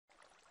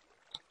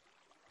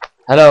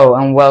Hello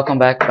and welcome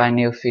back by a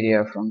new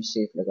video from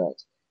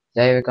SeafloorGoats.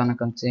 Today we're gonna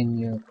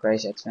continue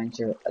crazy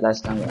adventure.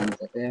 Last time we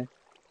ended up here.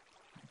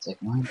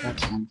 Take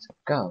minecart and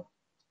go.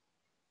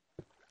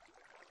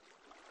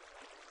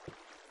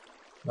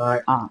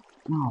 Right. No,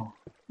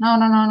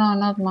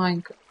 not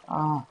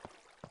minecart.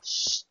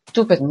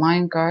 Stupid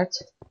minecart.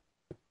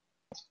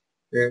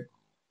 Good.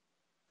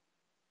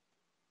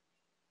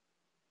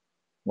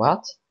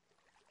 What?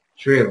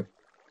 True.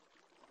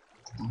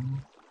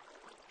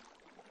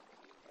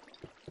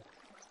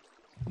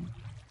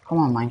 Come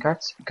on,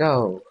 minecart,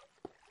 go.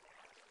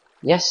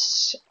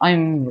 Yes,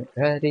 I'm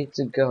ready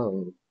to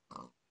go.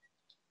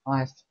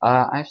 I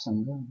have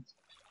some guns.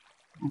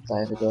 I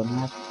have a good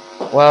map.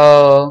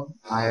 Whoa,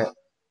 I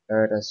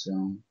heard a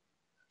zoom.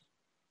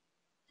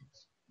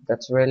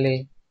 That's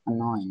really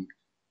annoying.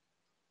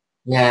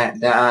 Yeah,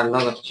 there are a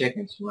lot of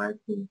chickens, right?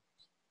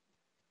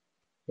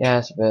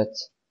 Yes, but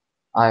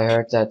I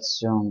heard that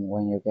zoom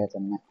when you get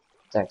a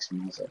text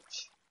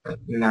message.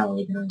 No,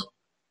 we don't.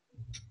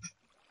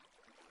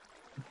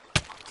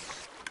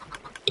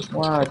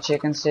 Wow,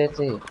 Chicken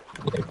City.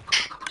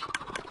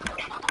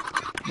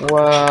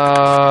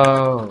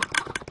 Whoa.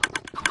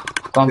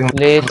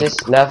 Complete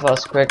this level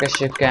as quick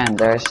as you can.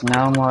 There's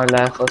no more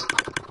levels.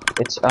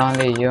 It's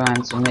only you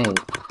and me.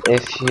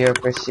 If your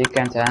PC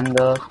can't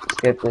handle,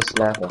 skip this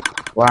level.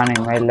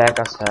 Warning, may lag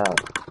as hell.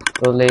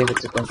 We'll leave it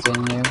to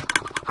continue.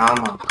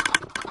 Armor.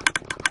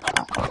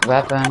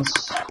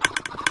 Weapons.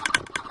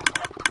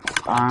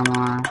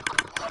 Armor.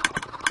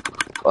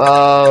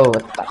 Whoa,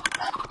 what the?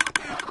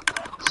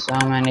 So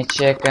many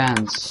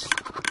chickens.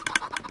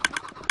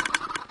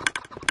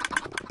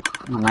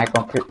 My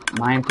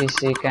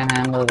PC can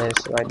handle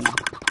this right now.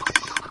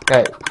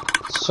 Okay,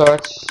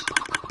 swords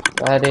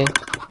ready.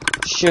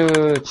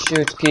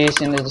 Shoot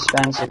keys in the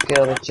dispenser.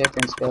 Kill the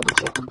chickens.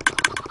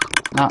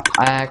 No,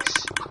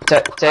 axe.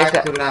 Take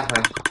that. To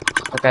level.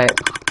 Okay,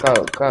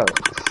 go.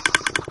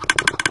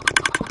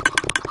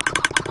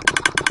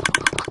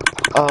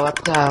 Oh, what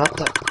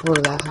the cool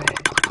lever.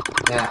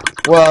 Yeah.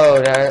 Whoa,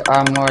 there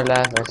are more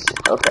levers.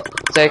 Okay,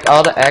 take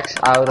all the eggs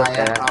out of I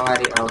there. have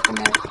already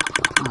opened it.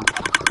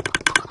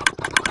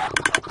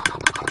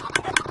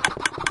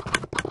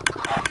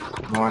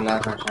 More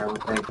levers, I will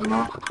take them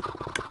off.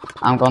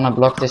 I'm gonna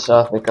block this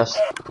off because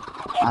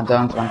I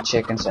don't want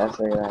chickens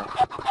everywhere.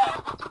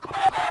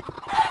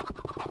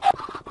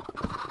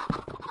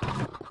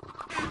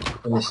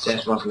 And this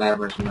chest was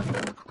levers,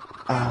 nothing.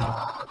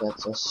 Oh,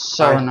 that was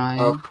so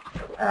annoying.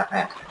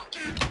 Egg.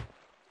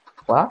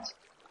 What?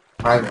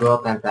 5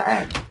 gold and the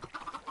egg.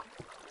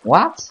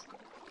 What?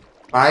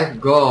 5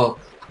 gold.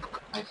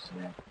 I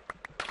swear.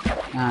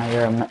 Ah,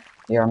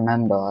 you're a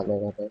member a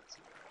little bit.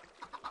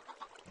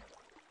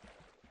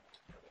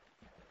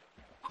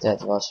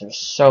 That was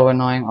so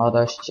annoying, all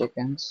those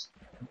chickens.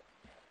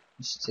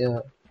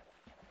 Still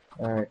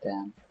heard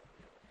them.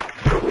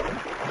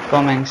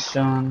 Coming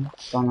soon.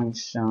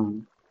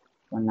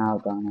 We're now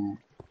gonna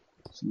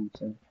listen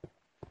to.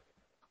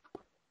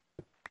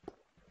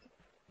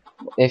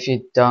 If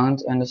you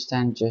don't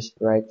understand, just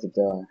break the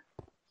door.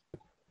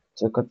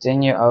 To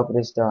continue, open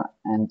this door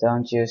and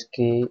don't use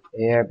key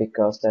here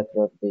because that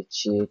would be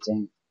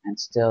cheating and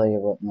still you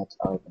would not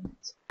open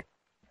it.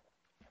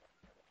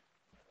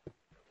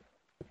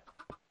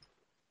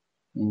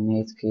 You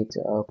need key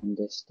to open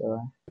this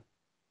door.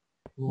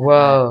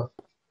 Whoa,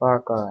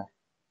 parkour.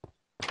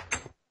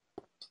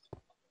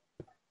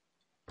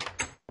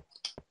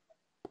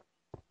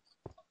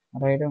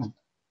 What are you doing?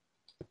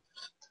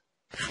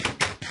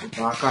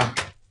 Parkour.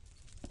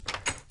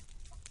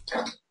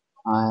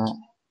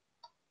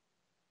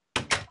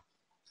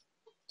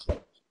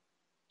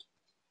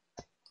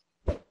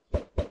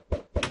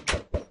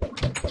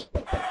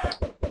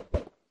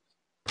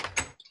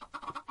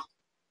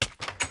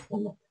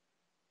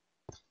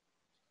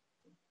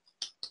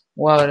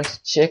 Whoa, this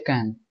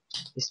chicken.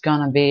 He's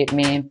gonna beat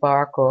me in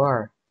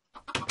parkour.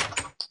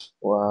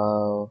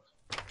 Whoa.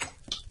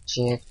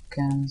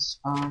 Chickens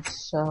are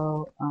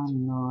so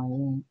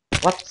annoying.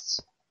 What?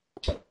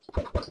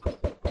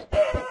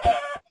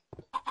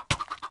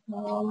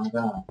 Oh my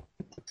god.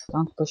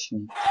 Don't push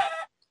me.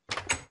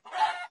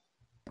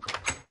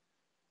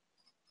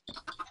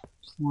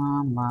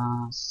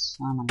 Mama.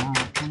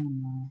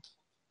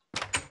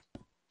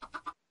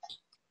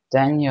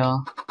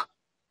 Daniel.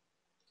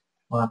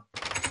 What?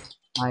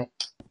 Hi.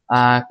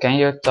 Can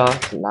you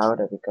talk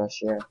louder because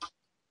you're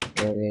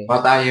really...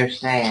 What are you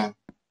saying?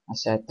 I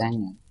said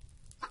Daniel.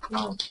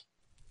 No.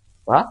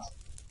 What?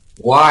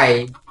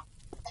 Why?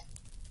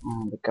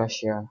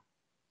 Because you're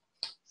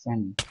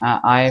funny.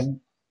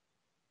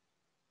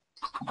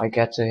 I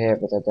get to here,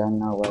 but I don't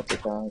know where to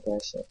go.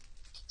 There's a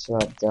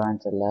trap door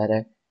and a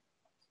ladder.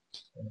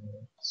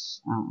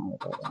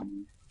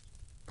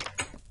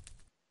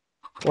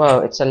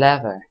 Whoa, it's a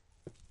lever.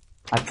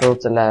 I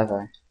pulled the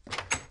lever.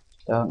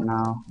 Don't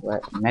know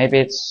where. Maybe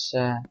it's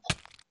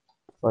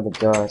for the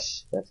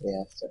doors that we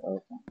have to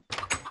open.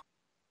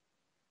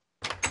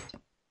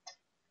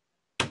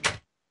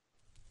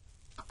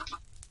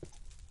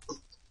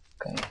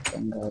 Okay, I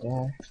can go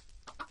there.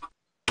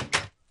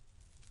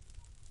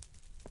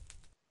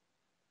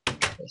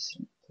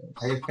 Listen,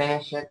 Are you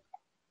finished it?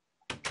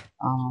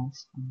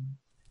 almost.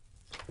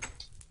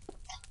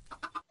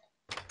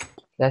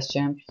 Let's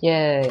jump.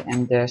 Yay!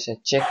 And there's a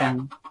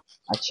chicken,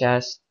 a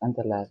chest, and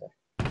a ladder.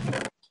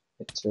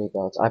 With 3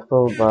 goats. I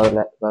pulled both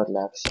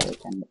levers so we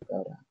can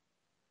go down.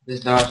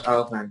 This door's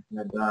open.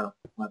 The door.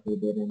 What we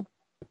didn't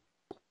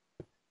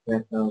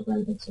get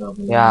open, it's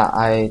open.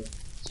 Yeah,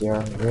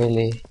 you're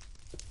really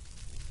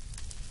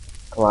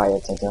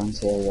quiet. I don't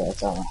hear you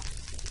at all.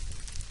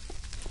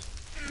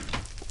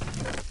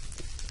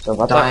 So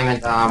what?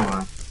 Diamond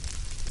armor.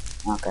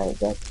 Okay,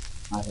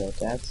 I heard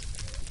that.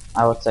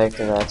 I will take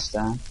the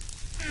redstone.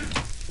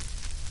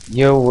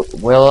 You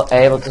will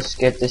able to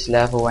skip this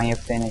level when you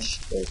finish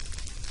it.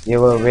 You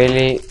will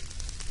really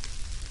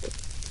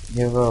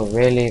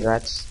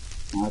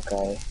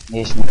okay.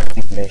 He's not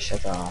English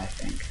at all, I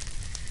think.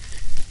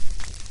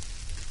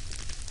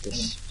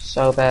 He's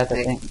so bad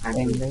at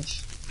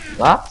English.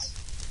 What?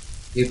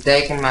 You've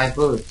taken my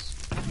boots.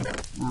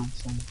 Oh,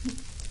 sorry.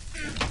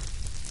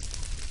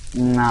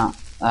 No.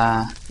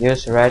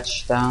 Use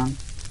redstone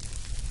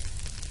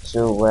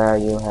to where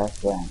you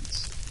have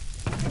went.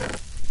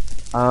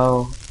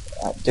 Oh,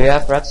 do you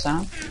have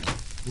redstone?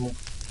 Yeah.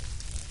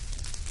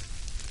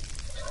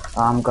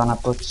 I'm gonna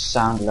put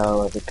sound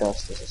lower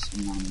because this is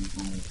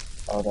annoying.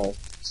 Although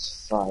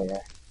it's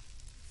fire.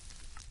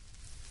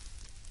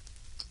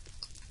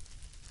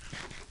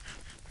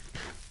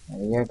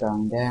 You're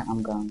going there,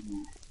 I'm going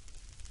here.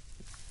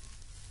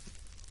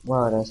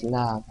 Whoa, there's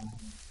lava.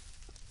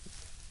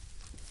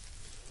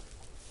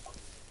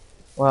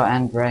 Whoa,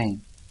 and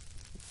rain.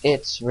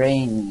 It's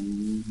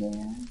raining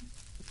here.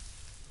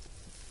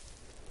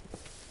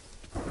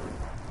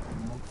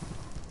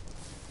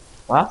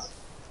 What?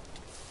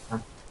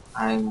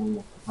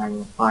 I'm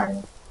on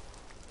fire.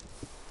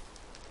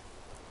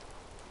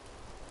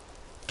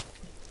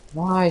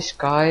 Why,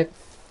 Skype?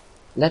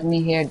 Let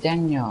me hear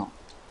Daniel.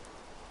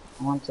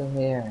 I want to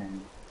hear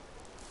him.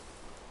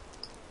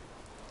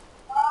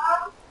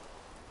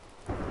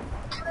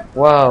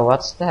 Whoa,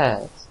 what's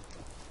that?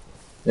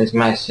 That's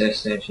my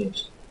sister.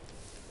 She's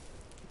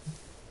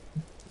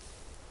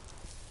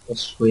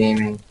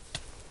screaming.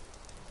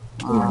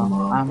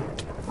 I'm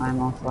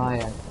on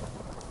fire.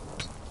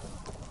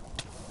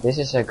 This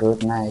is a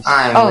good maze.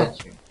 I'm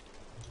with you.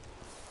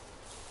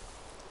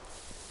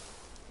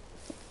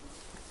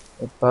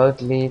 It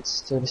both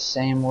leads to the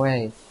same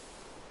way.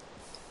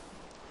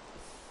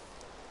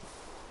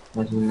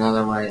 There's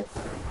another way.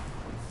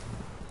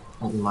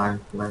 At my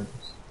place.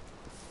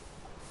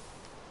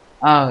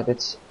 Oh,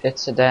 it's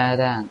a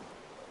dead end.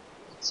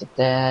 It's a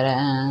dead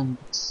end.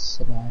 It's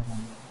a dead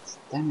end.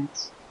 Damn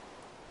it.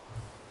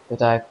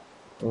 Did I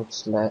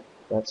put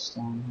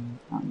redstone here?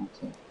 Oh, not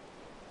here.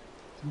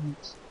 Damn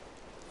it.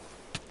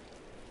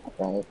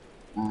 Okay.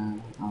 I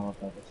will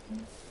go this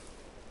way.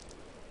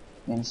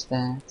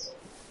 Instead.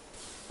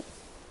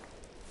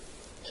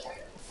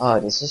 Oh,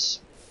 this is.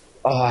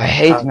 Oh, I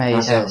hate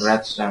mazes. I don't have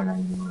redstone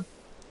anymore.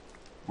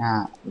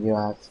 Yeah, you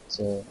have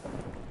to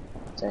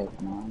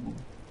take more.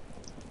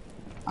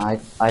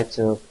 I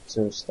took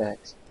 2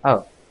 stacks.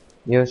 Oh,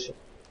 use.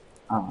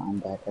 Oh, I'm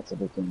back at the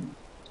beginning.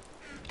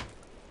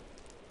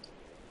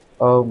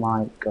 Oh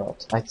my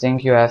god. I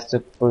think you have to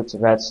put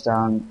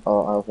redstone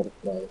all over the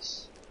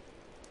place.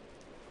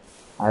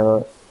 I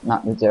will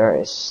not. The door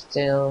is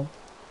still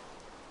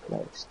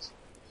closed.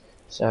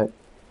 So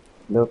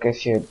look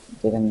if you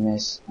didn't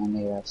miss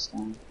any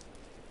redstone.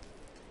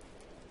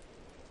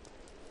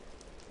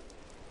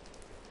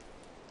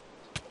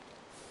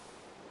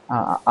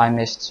 Oh, I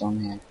missed some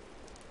here.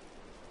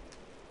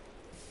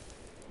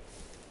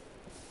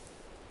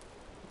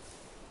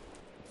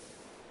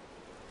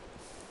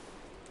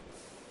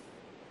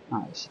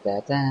 Oh, is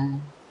that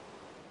then?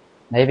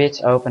 Maybe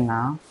it's open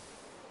now.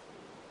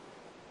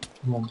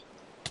 Yeah.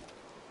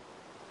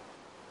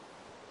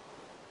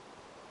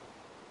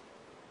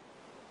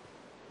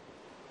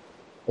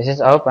 Is it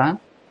open?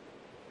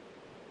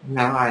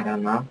 No, I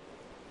don't know.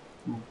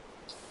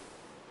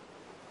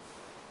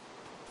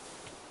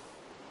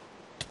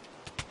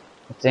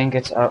 I think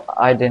it's.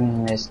 I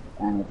didn't miss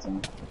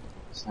anything.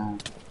 So,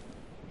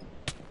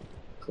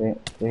 do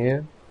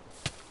you?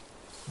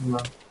 No.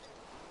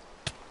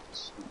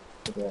 So,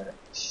 there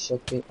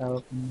should be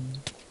open.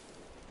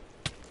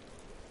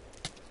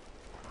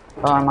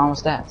 Oh, I'm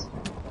almost dead.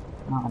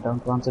 No, I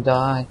don't want to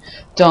die.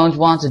 Don't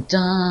want to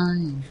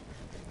die.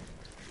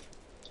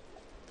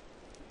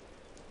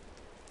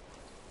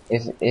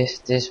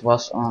 If this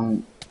was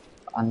on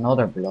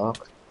another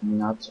block,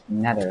 not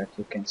nether,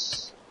 you could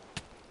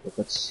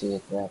see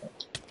it better.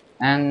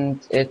 And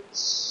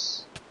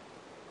it's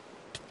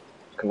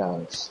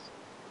closed.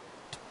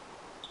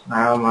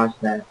 I'm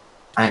almost dead.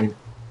 I'm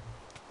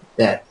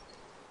dead.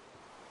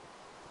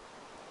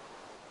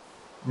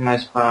 My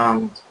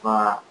spawn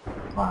far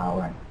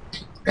away.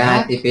 Can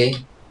I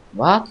TP?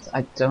 What?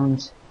 I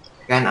don't.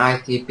 Can I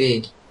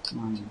TP?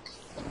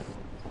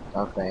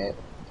 Okay.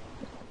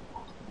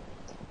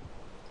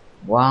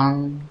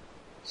 1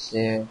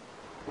 0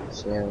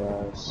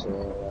 0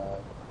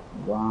 0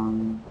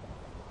 1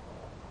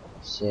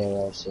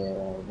 0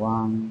 0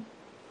 1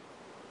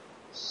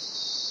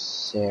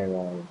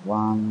 0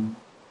 1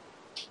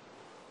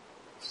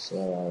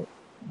 0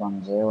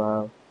 1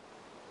 0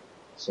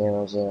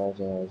 0 0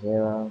 0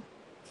 0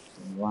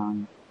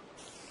 1.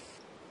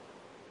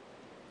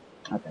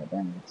 Okay,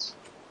 then it's.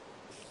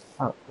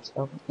 Oh, it's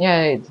open.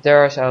 Yay, the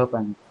door is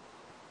open.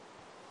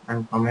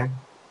 I'm coming.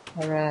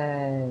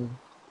 Hooray!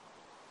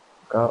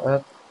 Go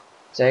up,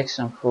 take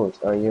some food,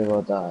 or you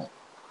will die.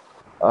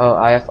 Oh,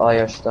 I have all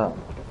your stuff.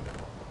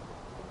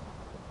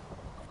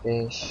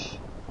 Fish.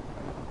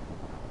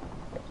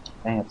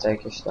 Then you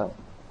take your stuff.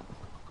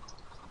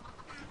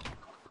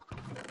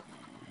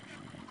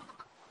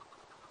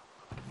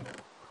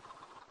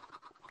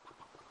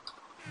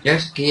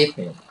 Just keep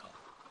it.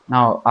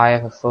 No, I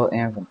have a full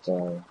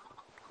inventory.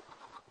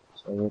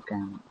 So you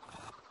can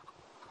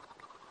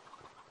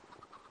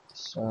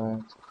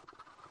sort,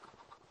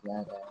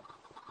 leather,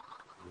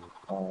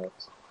 art.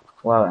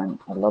 Wow, and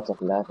a lot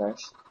of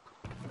leathers.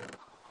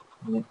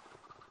 Yeah.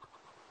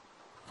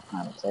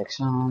 I will take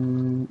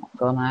some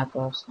golden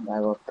apples and I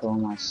will pull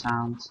my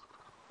sound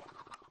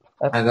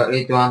up. I got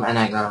 81 and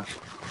I got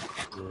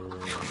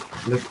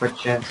look for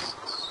chests.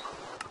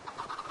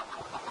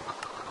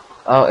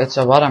 Oh, it's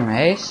a water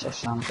maze or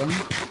something.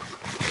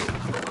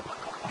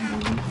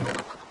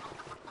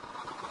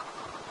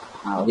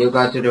 Oh, You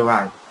go to the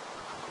right.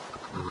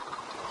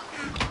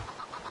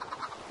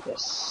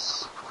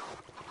 yes.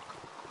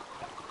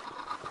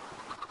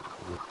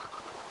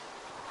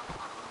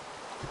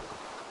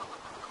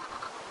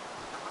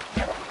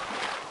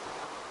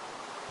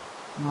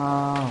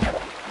 No.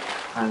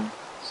 I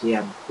see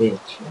a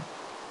bitch.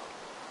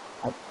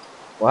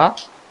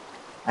 What?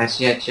 I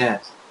see a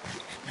chest.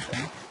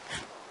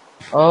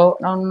 Oh,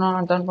 no, no,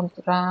 I don't want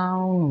to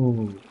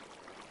drown.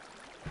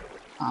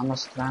 I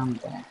almost drowned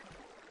there.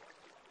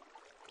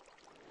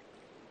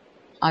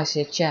 I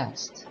see a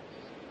chest.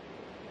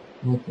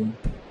 Okay.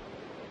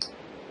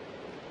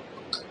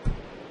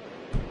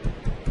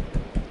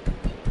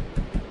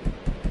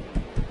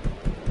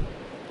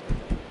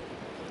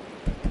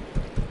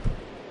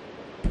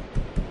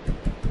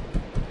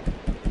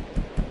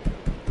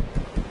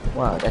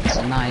 Wow, that's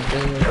a nice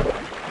view.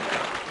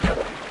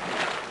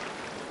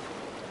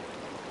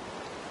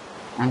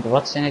 And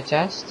what's in the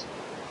chest?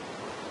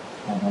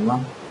 I don't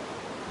know.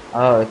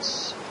 Oh,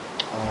 it's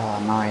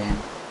annoying.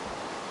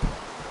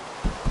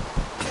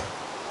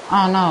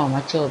 Oh no,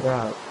 my tool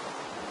broke.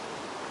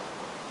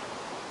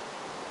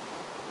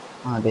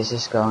 Oh, this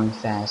is going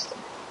fast.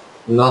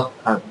 Look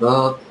at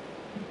gold.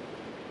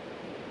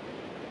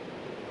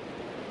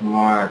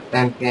 More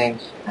 10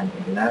 cakes and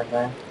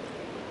 11.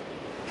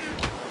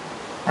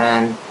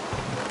 And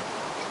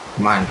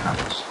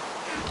minecarts.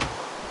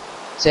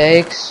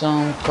 Take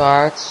some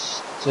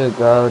cards to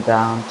go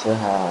down to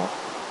hell.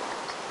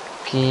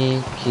 Key.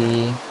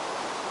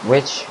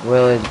 Which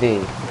will it be?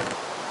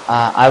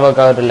 I will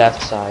go the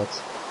left side.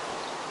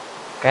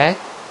 Okay?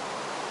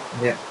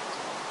 Yeah.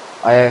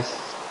 I have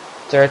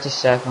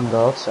 37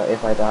 gold, so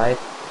if I died,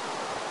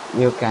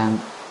 you can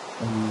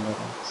remember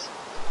that.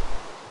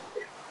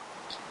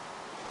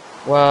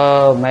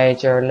 Whoa,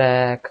 major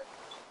lag.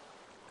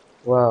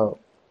 Whoa.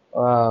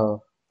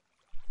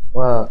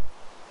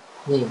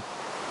 Hey.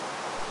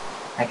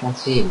 I can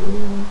see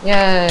you.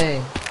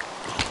 Yay!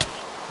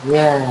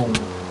 Yay.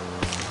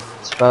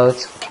 It's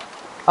both.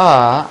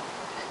 Ah,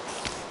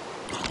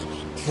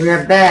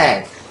 We're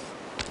back.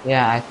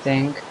 yeah, I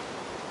think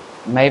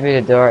maybe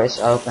the door is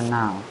open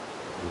now.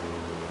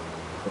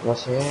 It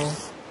was here.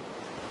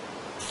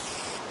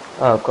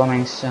 Oh,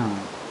 coming soon.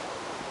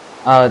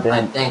 Oh, I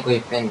then. think we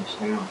finished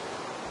him off.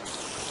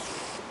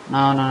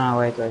 No,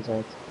 wait.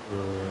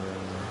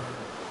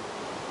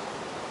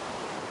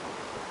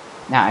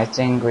 Yeah, I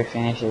think we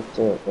finished it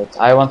too, but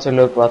I want to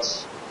look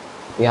what's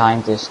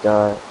behind this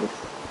door.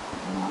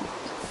 No.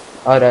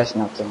 Oh, there's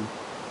nothing.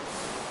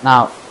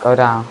 Now, go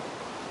down.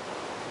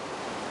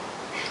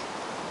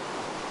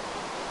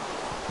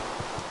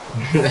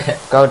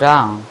 Go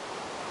down.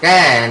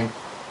 Can.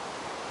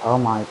 Oh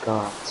my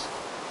god.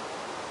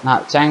 Now,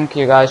 thank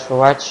you guys for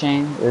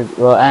watching.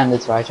 We'll end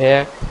it right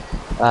here.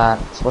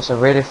 It was a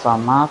really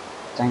fun map.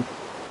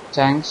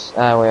 Thanks.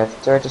 We have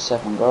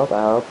 37 gold.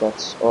 I hope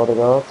that's all the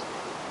gold.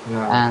 No.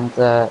 And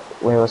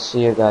we will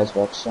see you guys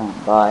back soon.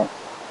 Bye.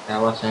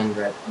 That was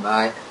 100.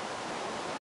 Bye.